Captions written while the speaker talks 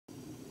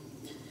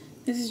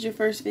This is your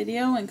first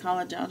video in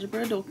college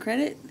algebra, dual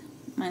credit.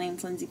 My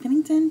name's Lindsay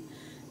Pennington,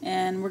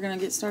 and we're going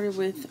to get started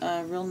with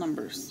real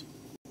numbers.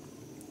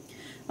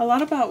 A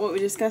lot about what we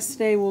discussed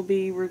today will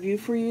be review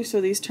for you,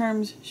 so these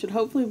terms should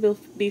hopefully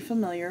be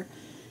familiar.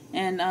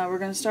 And we're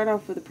going to start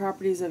off with the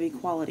properties of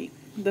equality.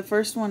 The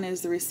first one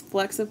is the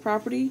reflexive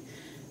property,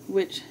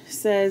 which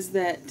says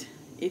that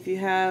if you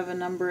have a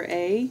number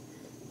A,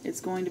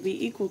 it's going to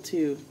be equal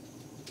to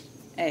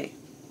A.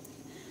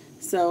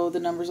 So the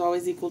number is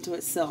always equal to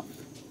itself.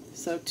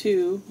 So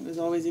 2 is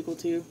always equal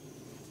to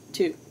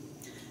 2.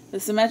 The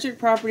symmetric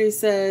property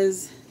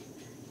says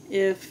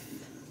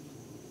if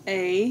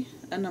A,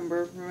 a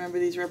number, remember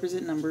these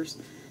represent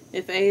numbers,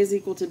 if A is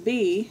equal to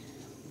B,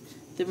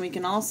 then we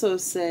can also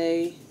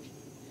say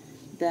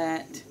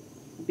that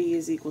B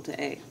is equal to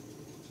A.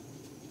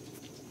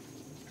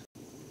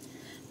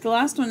 The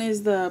last one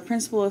is the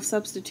principle of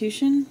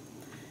substitution,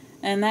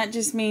 and that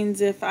just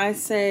means if I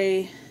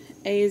say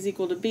A is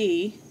equal to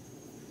B,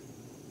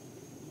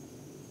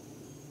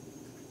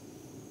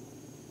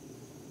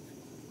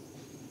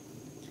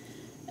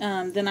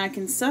 then I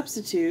can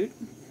substitute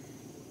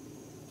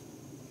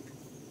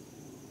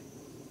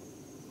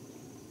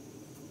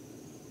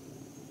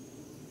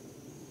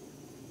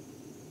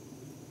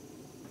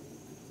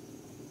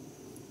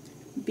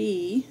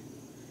B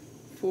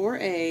for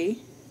A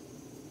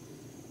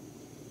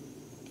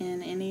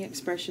in any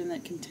expression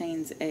that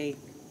contains A.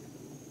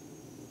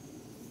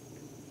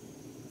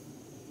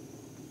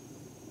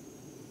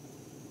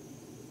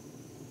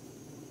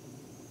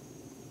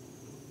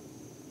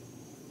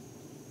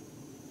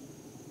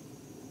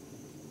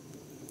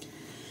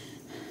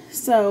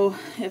 So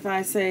if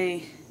I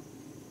say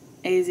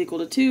A is equal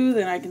to 2,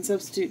 then I can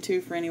substitute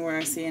 2 for anywhere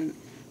I see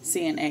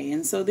an A.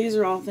 And so these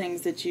are all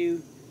things that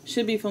you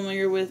should be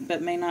familiar with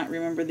but may not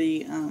remember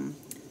the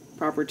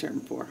proper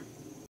term for.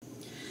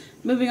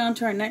 Moving on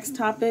to our next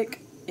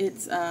topic,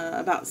 it's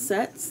about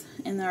sets,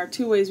 and there are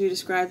two ways we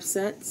describe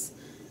sets.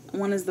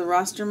 One is the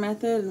roster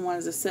method and one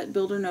is a set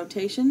builder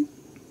notation.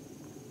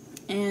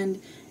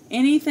 And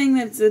anything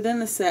that's within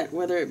the set,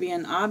 whether it be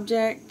an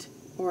object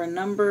or a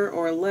number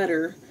or a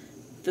letter,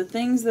 the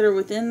things that are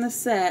within the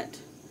set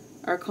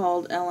are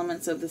called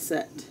elements of the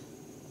set.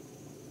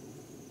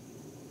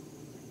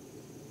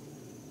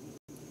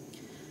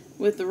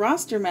 With the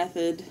roster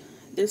method,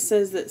 this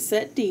says that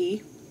set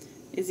D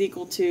is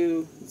equal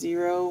to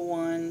 0,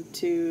 1,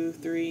 2,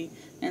 3,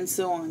 and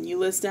so on. You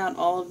list out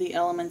all of the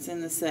elements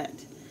in the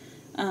set.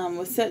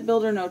 With set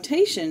builder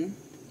notation,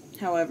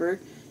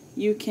 however,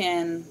 you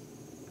can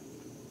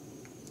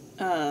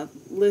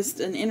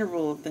list an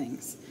interval of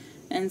things.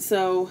 And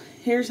so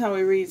here's how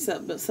we read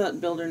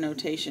set builder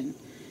notation.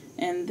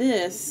 And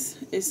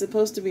this is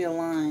supposed to be a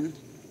line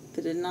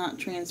that did not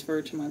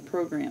transfer to my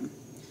program.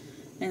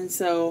 And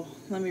so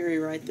let me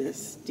rewrite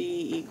this.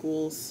 D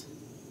equals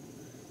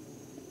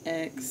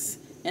X.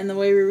 And the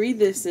way we read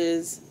this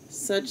is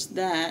such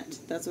that,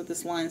 that's what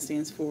this line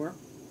stands for,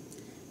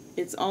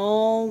 it's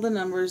all the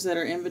numbers that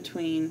are in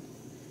between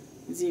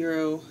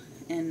 0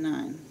 and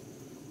 9.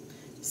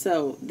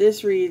 So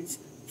this reads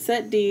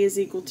set D is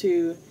equal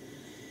to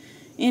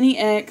any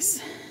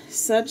X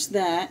such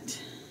that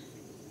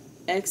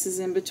X is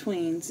in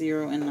between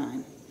 0 and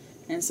 9.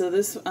 And so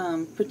this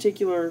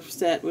particular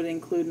set would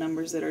include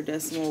numbers that are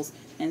decimals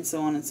and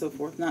so on and so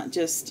forth, not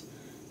just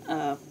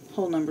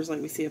whole numbers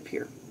like we see up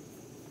here.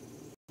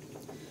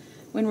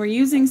 When we're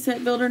using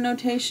set builder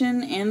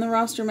notation and the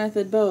roster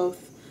method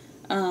both,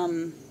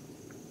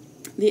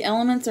 the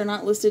elements are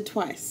not listed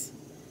twice,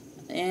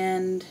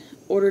 and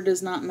order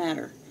does not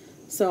matter.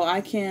 So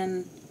I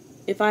can,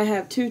 if I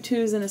have 2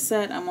 2s in a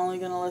set, I'm only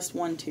going to list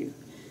 1 2.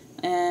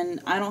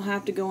 And I don't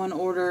have to go in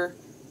order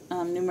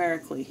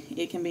numerically.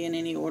 It can be in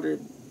any order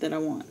that I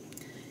want.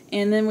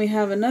 And then we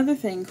have another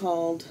thing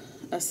called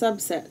a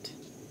subset,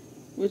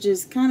 which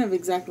is kind of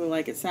exactly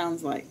like it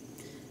sounds like.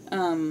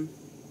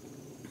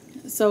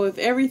 So if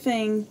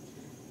everything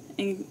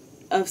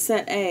of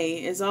set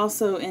A is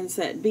also in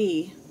set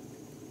B,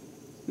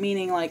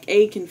 meaning like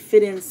A can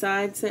fit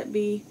inside set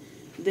B,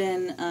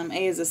 then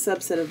A is a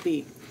subset of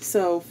B.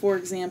 So for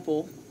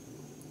example,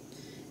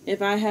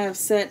 if I have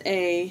set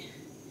A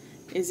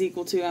is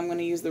equal to, I'm going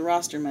to use the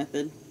roster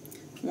method,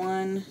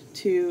 1,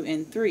 2,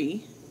 and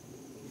 3.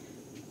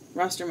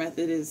 Roster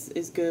method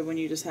is good when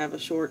you just have a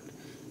short,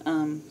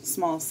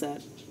 small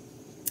set.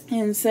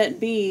 And set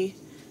B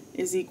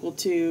is equal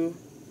to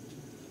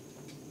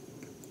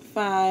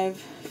 5,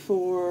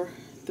 4,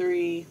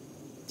 3,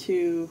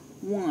 2,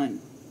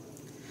 1.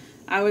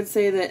 I would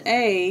say that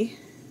A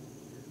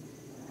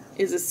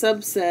is a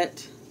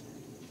subset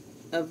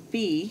of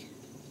B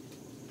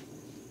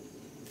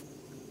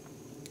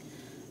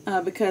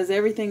because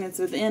everything that's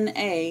within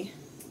A,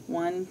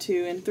 1,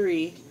 2, and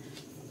 3,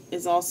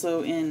 is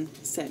also in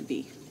set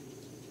B.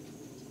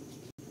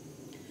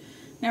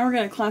 Now we're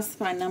going to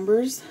classify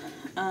numbers.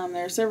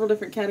 There are several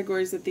different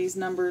categories that these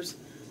numbers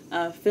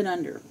fit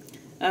under.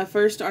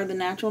 First are the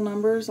natural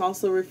numbers,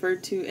 also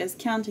referred to as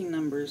counting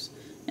numbers.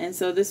 And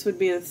so this would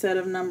be a set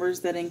of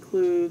numbers that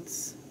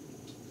includes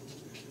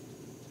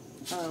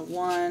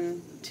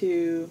 1,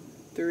 2,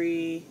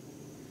 3,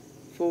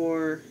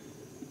 4,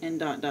 and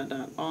dot, dot,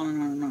 dot, on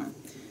and on and on.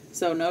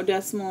 So no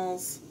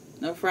decimals,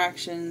 no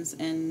fractions,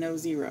 and no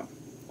zero,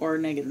 or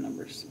negative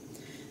numbers.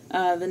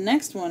 The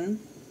next one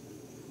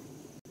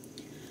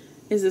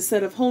is a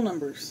set of whole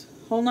numbers.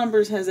 Whole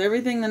numbers has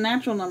everything the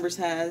natural numbers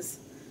has,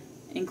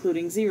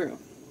 including 0.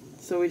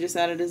 So we just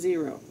added a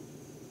 0.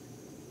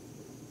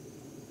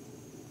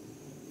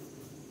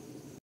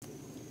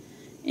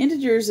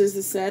 Integers is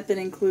the set that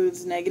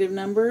includes negative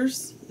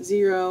numbers,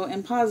 0,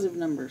 and positive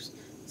numbers.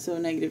 So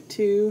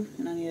 -2,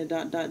 and I need a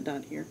dot, dot,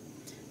 dot here.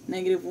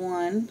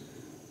 -1,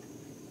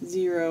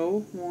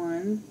 0,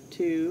 1,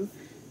 2,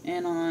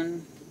 and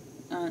on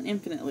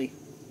infinitely.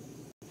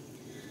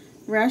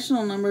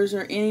 Rational numbers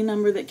are any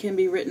number that can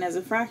be written as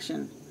a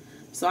fraction.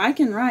 So I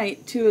can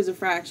write 2 as a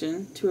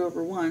fraction, 2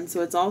 over 1,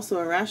 so it's also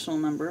a rational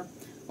number.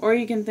 Or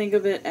you can think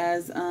of it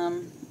as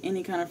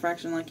any kind of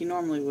fraction like you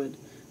normally would.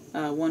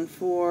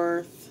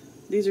 1/4.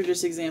 These are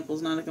just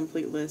examples, not a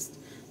complete list.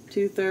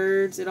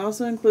 2/3. It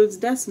also includes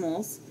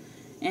decimals,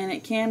 and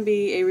it can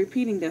be a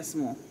repeating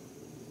decimal.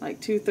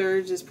 Like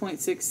 2/3 is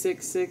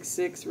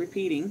 0.6666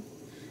 repeating,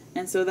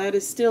 and so that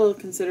is still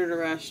considered a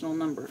rational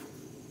number.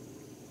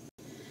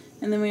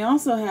 And then we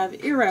also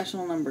have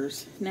irrational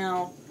numbers.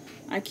 Now,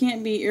 I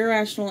can't be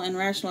irrational and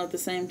rational at the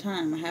same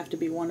time. I have to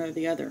be one or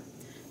the other.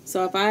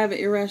 So if I have an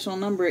irrational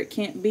number, it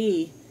can't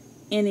be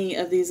any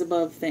of these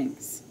above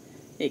things.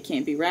 It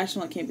can't be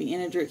rational, it can't be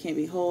integer, it can't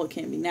be whole, it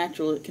can't be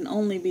natural. It can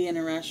only be an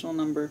irrational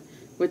number,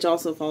 which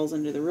also falls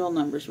under the real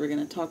numbers we're going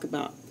to talk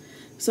about.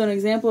 So an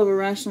example of a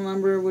rational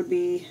number would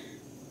be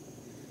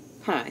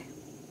pi.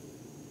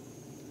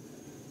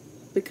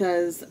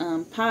 Because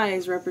pi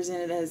is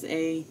represented as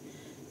a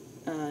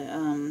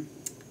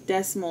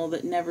decimal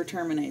that never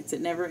terminates.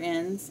 It never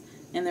ends,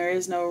 and there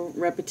is no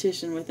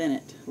repetition within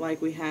it,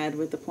 like we had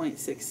with the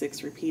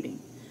 0.66 repeating.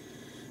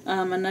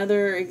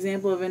 Another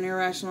example of an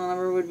irrational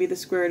number would be the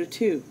square root of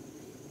 2.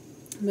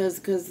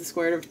 Because the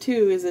square root of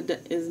 2 is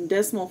in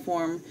decimal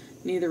form,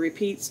 neither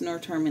repeats nor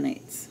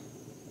terminates.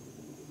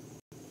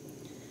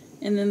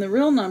 And then the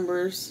real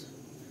numbers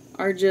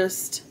are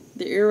just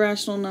the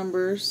irrational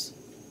numbers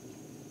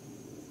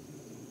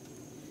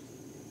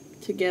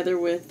together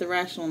with the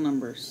rational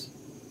numbers.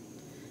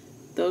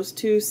 Those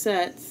two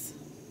sets,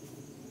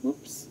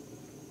 whoops.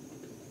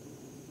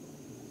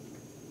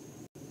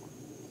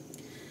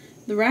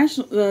 The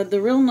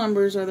real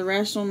numbers are the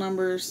rational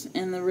numbers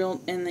and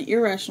the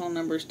irrational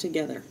numbers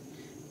together.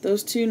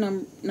 Those two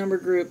number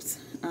groups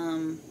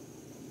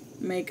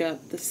make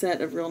up the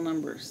set of real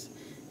numbers.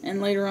 And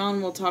later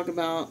on we'll talk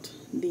about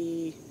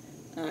the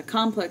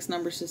complex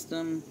number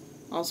system,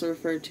 also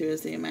referred to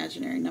as the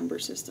imaginary number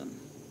system.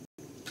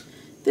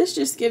 This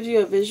just gives you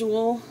a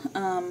visual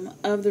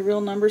of the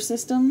real number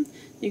system.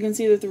 You can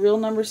see that the real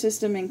number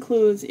system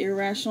includes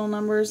irrational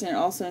numbers and it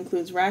also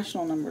includes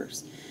rational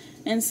numbers.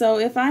 And so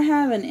if I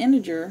have an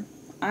integer,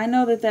 I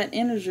know that that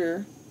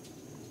integer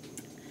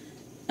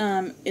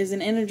is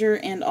an integer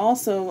and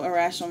also a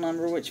rational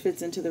number, which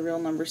fits into the real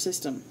number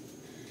system.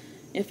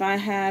 If I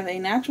have a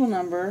natural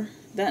number,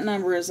 that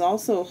number is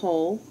also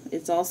whole,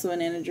 it's also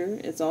an integer,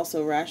 it's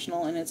also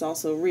rational, and it's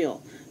also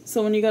real.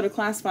 So when you go to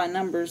classify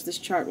numbers, this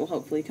chart will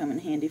hopefully come in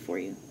handy for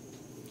you.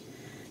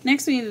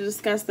 Next, we need to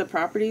discuss the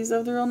properties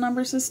of the real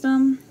number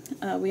system.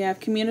 We have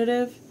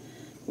commutative,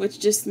 which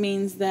just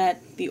means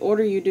that the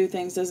order you do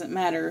things doesn't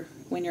matter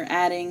when you're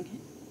adding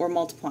or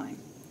multiplying.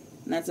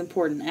 And that's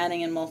important.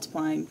 Adding and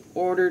multiplying,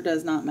 order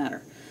does not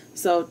matter.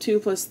 So 2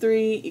 plus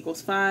 3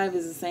 equals 5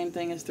 is the same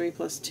thing as 3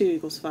 plus 2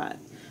 equals 5.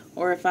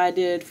 Or if I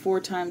did 4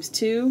 times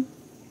 2,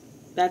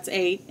 that's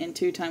 8, and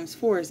 2 times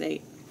 4 is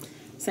 8.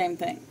 Same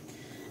thing.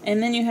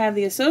 And then you have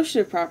the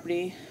associative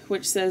property,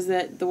 which says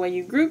that the way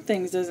you group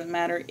things doesn't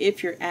matter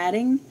if you're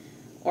adding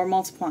or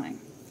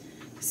multiplying.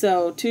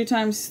 So 2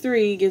 times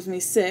 3 gives me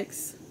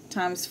 6,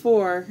 times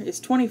 4 is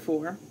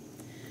 24.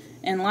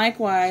 And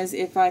likewise,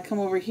 if I come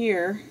over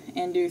here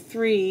and do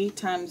 3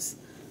 times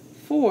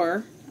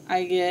 4,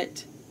 I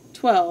get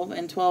 12,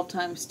 and 12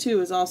 times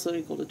 2 is also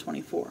equal to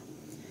 24.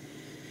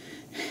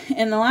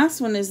 And the last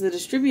one is the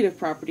distributive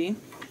property.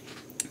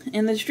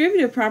 And the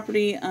distributive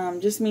property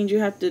just means you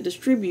have to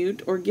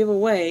distribute or give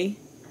away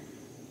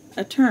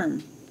a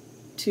term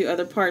to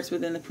other parts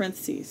within the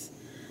parentheses.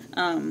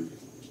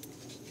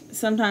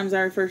 Sometimes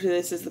I refer to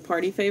this as the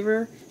party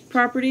favor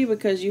property,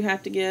 because you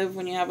have to give,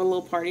 when you have a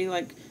little party,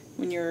 like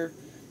when you're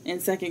in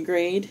 2nd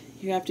grade,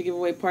 you have to give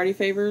away party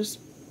favors,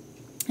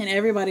 and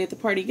everybody at the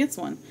party gets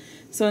one.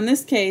 So in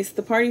this case,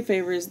 the party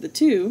favor is the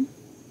 2,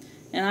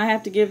 and I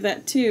have to give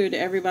that 2 to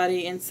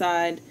everybody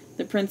inside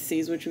the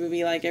parentheses, which would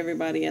be like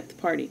everybody at the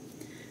party.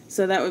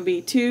 So that would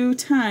be 2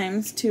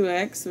 times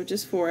 2x, which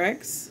is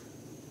 4x,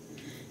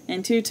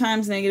 and 2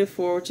 times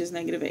 -4, which is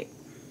 -8.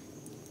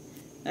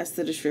 That's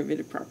the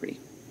distributive property.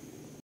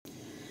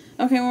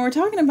 Okay, when we're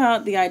talking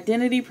about the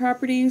identity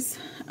properties,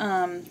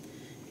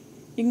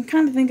 you can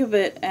kind of think of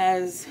it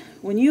as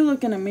when you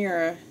look in a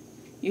mirror,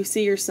 you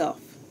see yourself,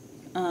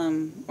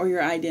 or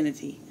your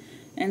identity.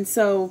 And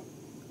so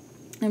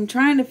I'm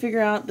trying to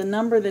figure out the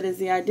number that is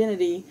the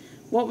identity.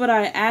 What would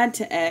I add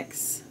to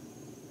x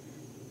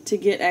to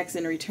get x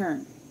in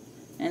return?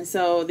 And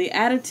so the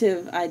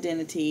additive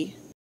identity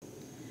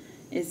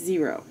is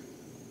 0,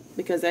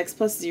 because x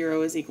plus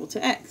 0 is equal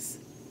to x.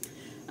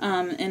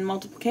 In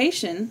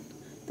multiplication,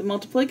 the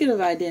multiplicative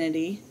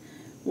identity,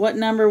 what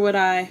number would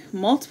I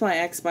multiply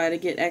x by to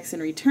get x in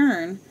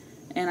return?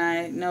 And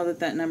I know that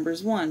that number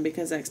is 1,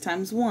 because x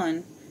times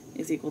 1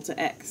 is equal to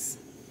x.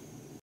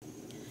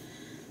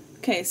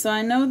 Okay, so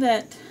I know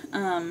that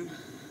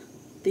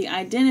the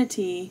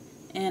identity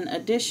in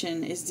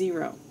addition is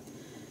 0.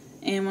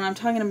 And when I'm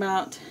talking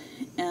about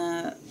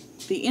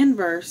the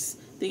inverse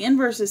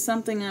is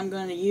something I'm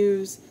going to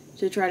use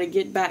to try to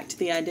get back to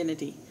the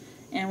identity.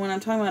 And when I'm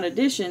talking about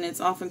addition,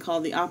 it's often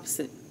called the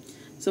opposite.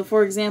 So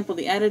for example,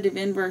 the additive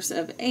inverse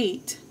of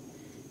 8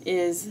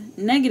 is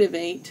negative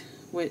 8,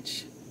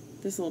 which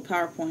this little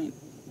PowerPoint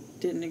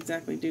didn't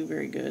exactly do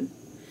very good.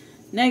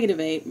 Negative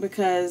 8,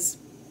 because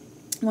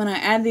when I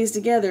add these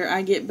together,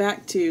 I get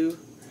back to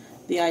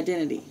the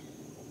identity.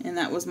 And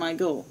that was my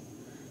goal.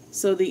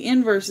 So the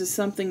inverse is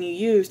something you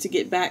use to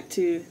get back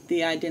to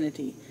the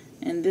identity.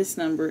 And this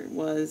number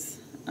was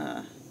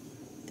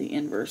the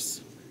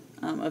inverse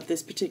of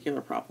this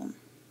particular problem.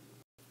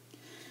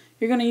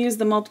 You're going to use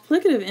the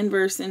multiplicative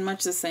inverse in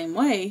much the same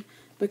way,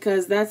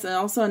 because that's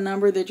also a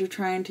number that you're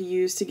trying to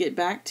use to get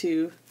back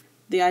to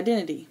the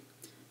identity.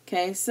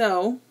 Okay,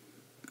 so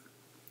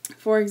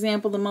for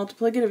example, the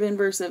multiplicative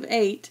inverse of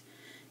 8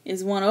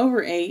 is 1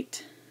 over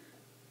 8,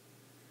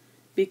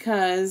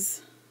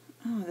 because,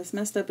 oh, this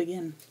messed up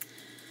again.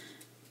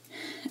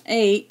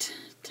 8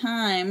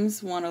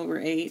 times 1 over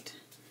 8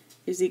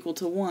 is equal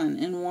to 1,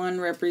 and 1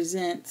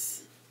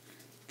 represents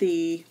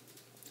the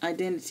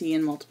identity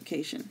in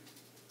multiplication.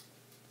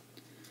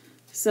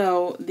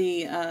 So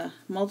the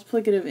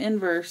multiplicative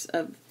inverse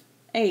of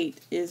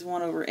 8 is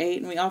 1 over 8,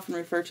 and we often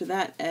refer to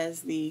that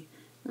as the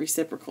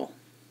reciprocal.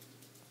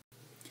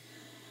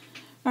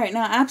 Alright,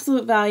 now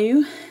absolute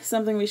value,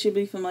 something we should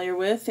be familiar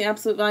with. The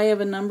absolute value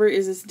of a number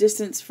is its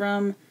distance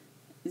from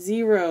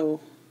 0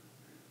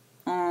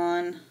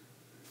 on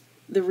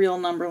the real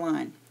number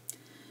line.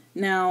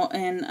 Now,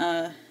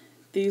 and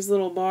these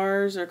little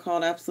bars are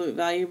called absolute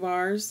value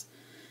bars.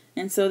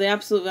 And so the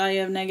absolute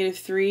value of negative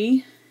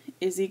 3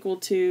 is equal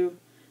to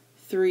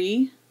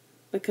 3,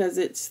 because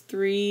it's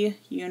 3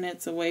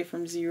 units away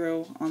from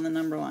 0 on the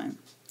number line.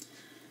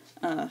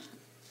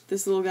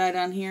 This little guy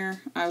down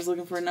here, I was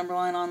looking for a number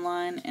line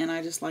online, and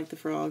I just like the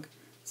frog,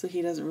 so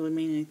he doesn't really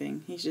mean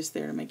anything. He's just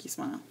there to make you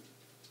smile.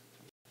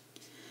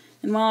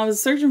 And while I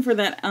was searching for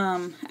that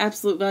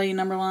absolute value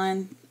number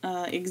line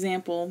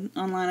example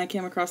online, I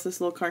came across this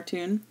little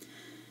cartoon,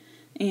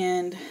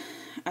 and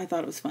I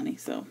thought it was funny,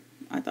 so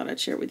I thought I'd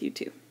share it with you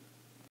too.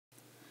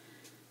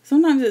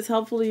 Sometimes it's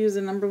helpful to use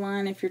a number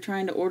line if you're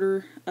trying to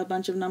order a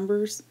bunch of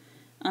numbers.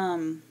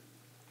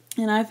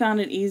 And I found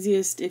it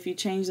easiest if you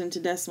change them to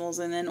decimals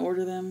and then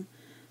order them.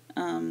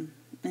 And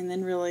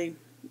then really,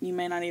 you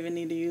may not even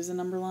need to use a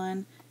number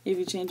line. If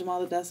you change them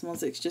all to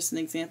decimals, it's just an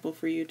example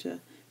for you to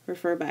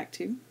refer back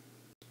to.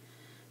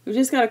 We've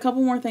just got a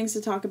couple more things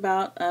to talk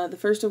about. The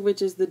first of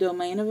which is the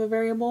domain of a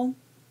variable.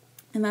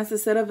 And that's the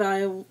set of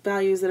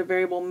values that a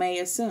variable may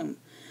assume.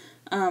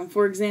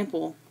 For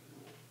example,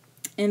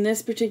 in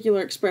this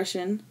particular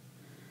expression,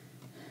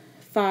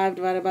 5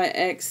 divided by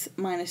x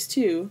minus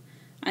 2,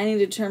 I need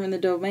to determine the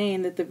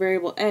domain that the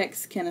variable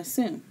x can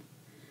assume.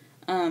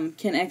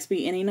 Can x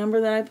be any number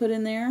that I put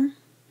in there?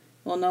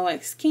 Well, no,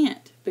 x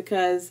can't,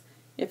 because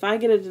if I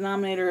get a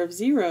denominator of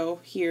 0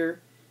 here,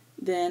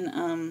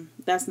 then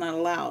that's not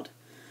allowed.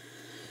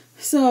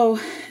 So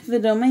the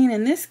domain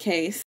in this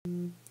case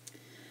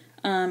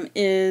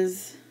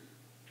is,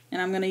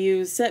 and I'm going to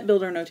use set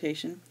builder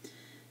notation,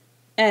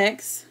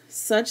 x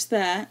such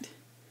that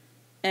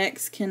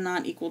x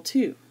cannot equal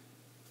 2.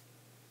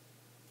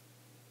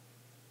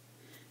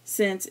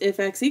 Since if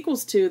x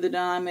equals 2, the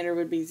denominator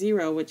would be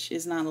 0, which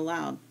is not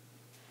allowed.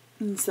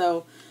 And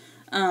so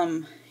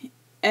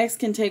x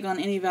can take on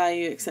any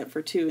value except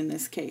for 2 in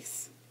this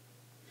case.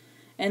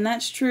 And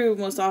that's true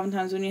most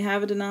oftentimes when you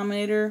have a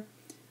denominator.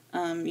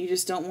 You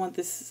just don't want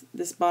this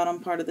bottom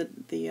part of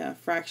the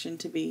fraction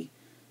to be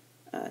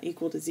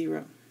equal to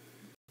 0.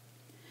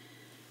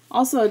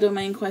 Also a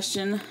domain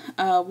question,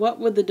 what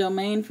would the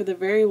domain for the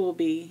variable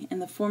be in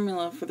the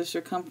formula for the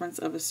circumference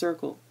of a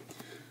circle?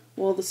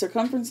 Well, the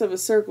circumference of a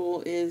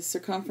circle is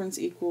circumference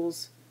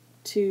equals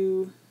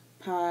 2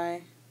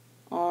 pi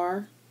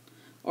r,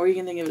 or you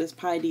can think of it as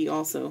pi d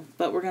also,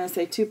 but we're going to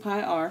say 2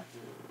 pi r.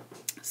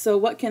 So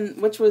what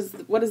is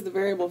the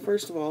variable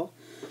first of all?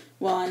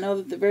 Well, I know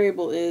that the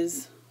variable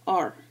is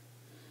r.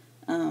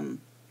 And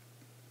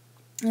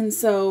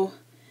so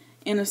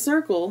in a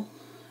circle,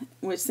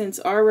 which since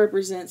r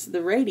represents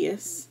the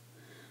radius,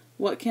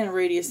 what can a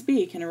radius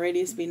be? Can a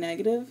radius be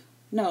negative?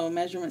 No,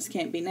 measurements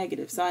can't be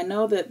negative. So I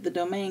know that the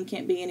domain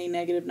can't be any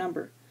negative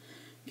number.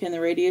 Can the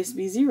radius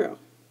be 0?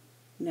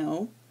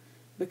 No,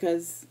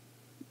 because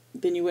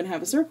then you wouldn't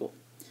have a circle.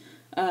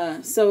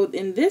 So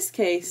in this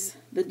case,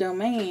 the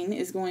domain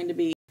is going to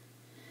be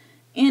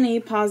any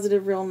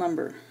positive real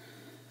number.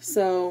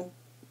 So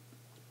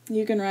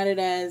you can write it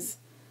as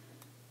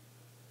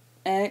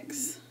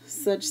x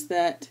such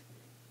that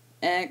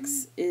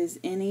x is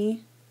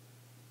any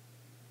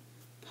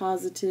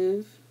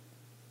positive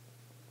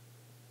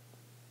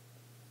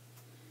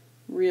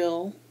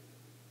real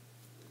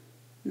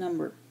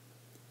number.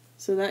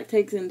 So that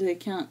takes into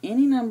account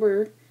any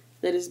number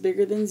that is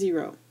bigger than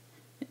 0.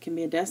 It can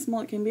be a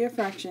decimal, it can be a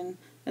fraction,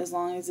 as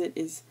long as it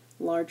is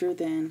larger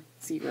than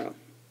 0.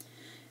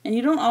 And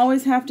you don't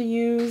always have to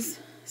use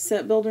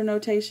set builder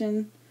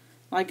notation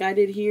like I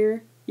did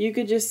here. You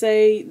could just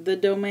say the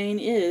domain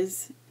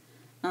is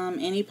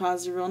any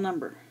positive real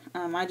number.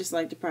 I just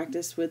like to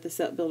practice with the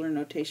set builder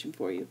notation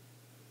for you.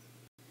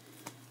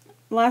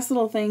 Last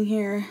little thing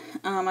here,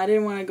 I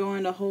didn't want to go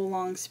into a whole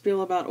long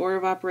spiel about order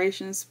of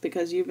operations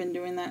because you've been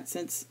doing that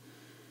since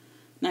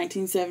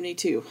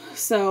 1972.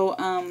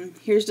 So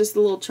here's just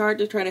a little chart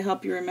to try to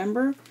help you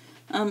remember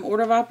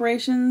order of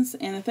operations.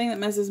 And the thing that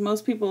messes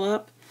most people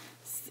up,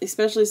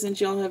 especially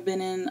since y'all have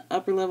been in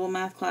upper level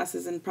math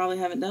classes and probably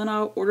haven't done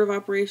order of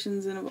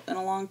operations in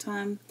a long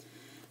time,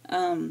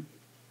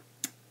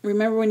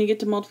 remember when you get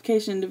to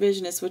multiplication and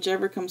division, it's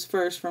whichever comes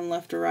first from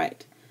left to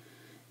right.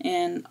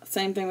 And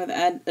same thing with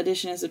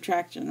addition and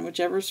subtraction,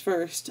 whichever's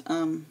first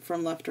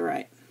from left to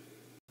right.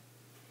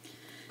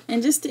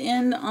 And just to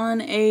end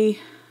on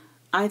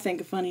I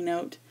think a funny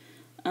note,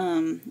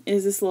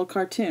 is this little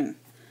cartoon.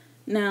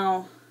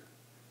 Now,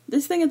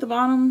 this thing at the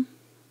bottom,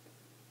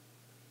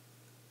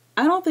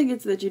 I don't think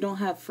it's that you don't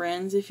have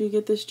friends if you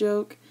get this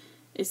joke.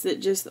 It's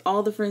that just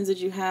all the friends that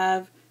you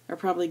have are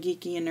probably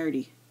geeky and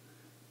nerdy.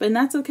 But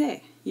that's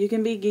okay. You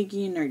can be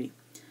geeky and nerdy.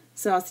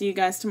 So I'll see you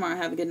guys tomorrow.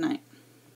 Have a good night.